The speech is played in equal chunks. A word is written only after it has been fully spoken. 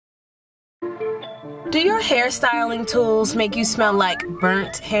Do your hairstyling tools make you smell like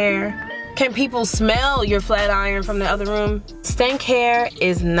burnt hair? Can people smell your flat iron from the other room? Stank hair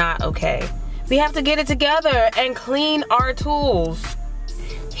is not okay. We have to get it together and clean our tools.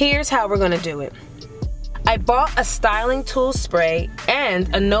 Here's how we're gonna do it. I bought a styling tool spray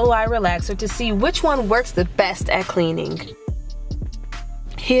and a no-lie relaxer to see which one works the best at cleaning.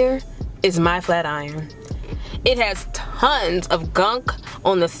 Here is my flat iron. It has tons of gunk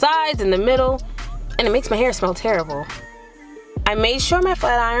on the sides and the middle, and it makes my hair smell terrible. I made sure my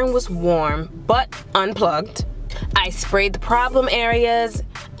flat iron was warm but unplugged. I sprayed the problem areas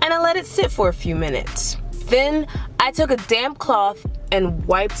and I let it sit for a few minutes. Then I took a damp cloth and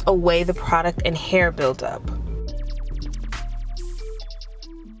wiped away the product and hair buildup.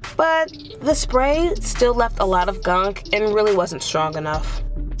 But the spray still left a lot of gunk and really wasn't strong enough.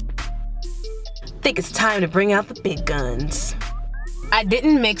 I think it's time to bring out the big guns. I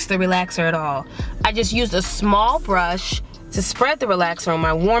didn't mix the relaxer at all. I just used a small brush to spread the relaxer on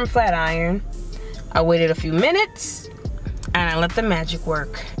my warm flat iron. I waited a few minutes and I let the magic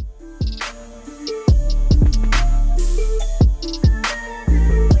work.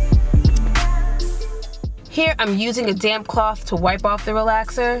 Here I'm using a damp cloth to wipe off the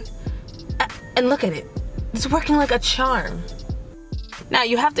relaxer. And look at it, it's working like a charm. Now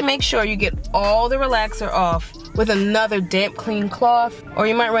you have to make sure you get all the relaxer off with another damp clean cloth or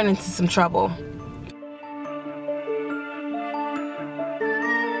you might run into some trouble.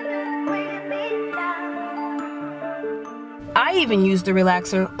 I even used the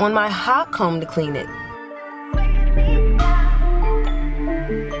relaxer on my hot comb to clean it.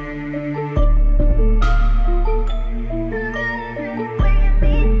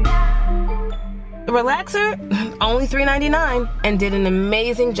 The relaxer, only $3.99, and did an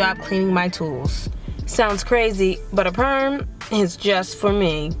amazing job cleaning my tools. Sounds crazy, but a perm is just for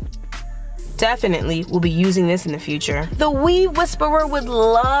me. Definitely will be using this in the future. The Weave Whisperer would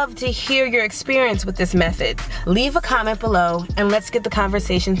love to hear your experience with this method. Leave a comment below and let's get the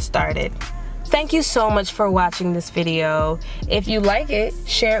conversation started. Thank you so much for watching this video. If you like it,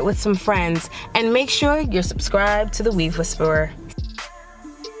 share it with some friends and make sure you're subscribed to The Weave Whisperer.